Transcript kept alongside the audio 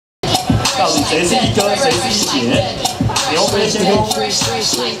到底谁是一哥，谁是一姐？牛杯先锋。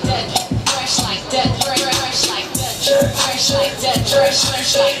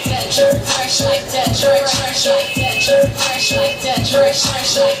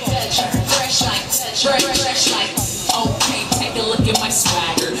 Okay, take a look at my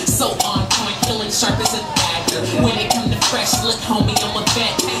swagger. So on point, feeling sharp as a dagger. When it come to fresh look, homie, I'm a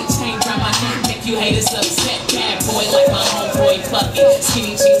vet. Chain around my neck, make you haters upset. Bad boy like my homeboy Puppy.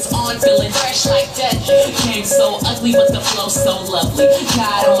 Skinny jeans on, feeling fresh like that. Game so ugly, but the flow so lovely.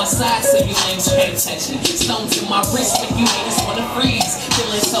 God on my side, so you lames can't touch me. Stones in my wrist, make you haters wanna freeze.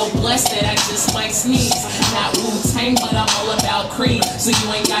 Feeling so blessed that I just might sneeze. Not Wu-Tang, but I'm all about cream. So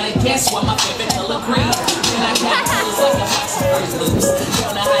you ain't gotta guess why my favorite color green. Then I got colors like a box of Fruit Loops.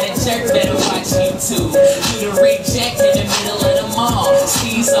 Don't know how to jerk, better watch YouTube. You the reject in the middle of the mall.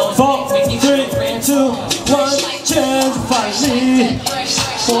 Skis on 4, 3, 2, 1, change finally.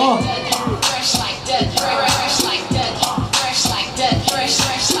 4.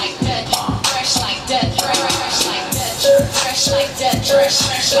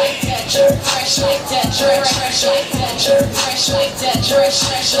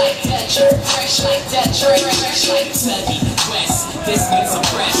 This means I'm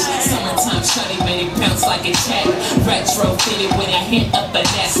fresh. Summertime shawty made it bounce like a check. Retro fitted with a hint of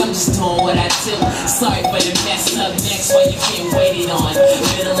finesse. I'm just doing what I do. Sorry for the mess up next while you getting waited on.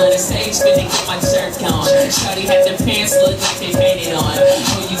 Middle of the stage, finna get my jerk on. Shawty had the pants look like they made it on.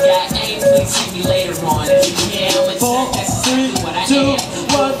 Oh, you got aim, please see me later on. Yeah, I'm a jerk, that's exactly what I am. 2,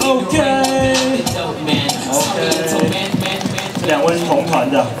 1, OK。两位是同团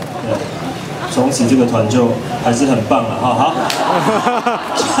的，对，重启这个团就还是很棒了哈。好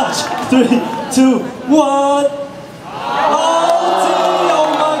 ，3, 2, 1， Oh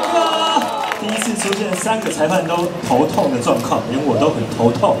my god！ 第一次出现3个裁判都头痛的状况，连我都很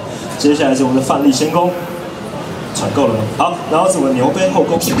头痛。接下来是我们的范例先攻。 喘够了吗？好，然后是我牛杯后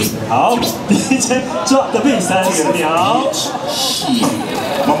攻。好，第一间抓的币30秒。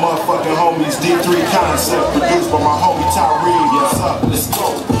My motherfucking homies D3 concept produced by my homie Tyree. Yes up, let's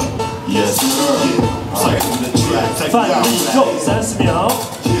go. Yes sir. Take from the track, take it out. 范例够30秒。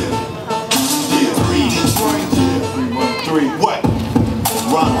D3 what?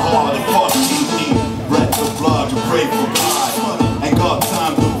 Run hard and fuck TV. Red the blood to pray for God. Ain't got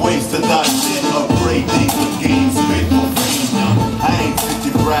time to waste to that shit. Upgrade things with games, spit for fame. I ain't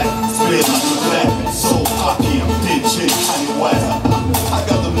 50 brat, spit like a bat. So cocky, I'm ditching Kanye West. I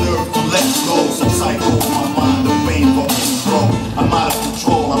got the nerve to let go. So psycho, my mind, the pain for me, bro. I'm out of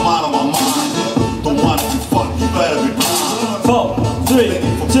control, I'm out of my mind. Don't want to be fucked, you better be blind. 4, 3,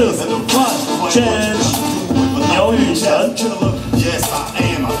 2, 1, change. 牛雨神。 Yes, I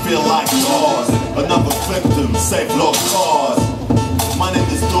am, I feel like yours. Another victim, save lost cause. My name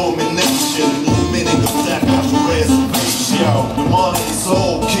is domination, a new meaning of that after reservation. The money is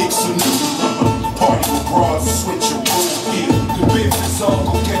old, kicks are new. Party with bras, switch your rule here. The beef is all,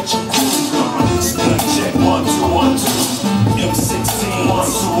 go get your crew. Snap check 1, 2, 1, 2. M16 1,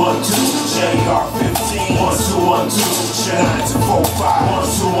 2, 1, 2. JR 15 1, 2, 1, 2. 9 to 4, 5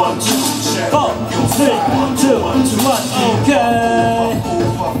 1, 2, 1, 2. Check 4, 3, 2, 1, OK。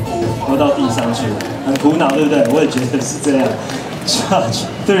我到地上去了，很苦恼，对不对？我也觉得是这样。Charge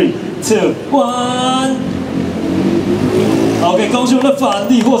 3, 2, 1。OK，恭喜我们的反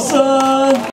例获胜。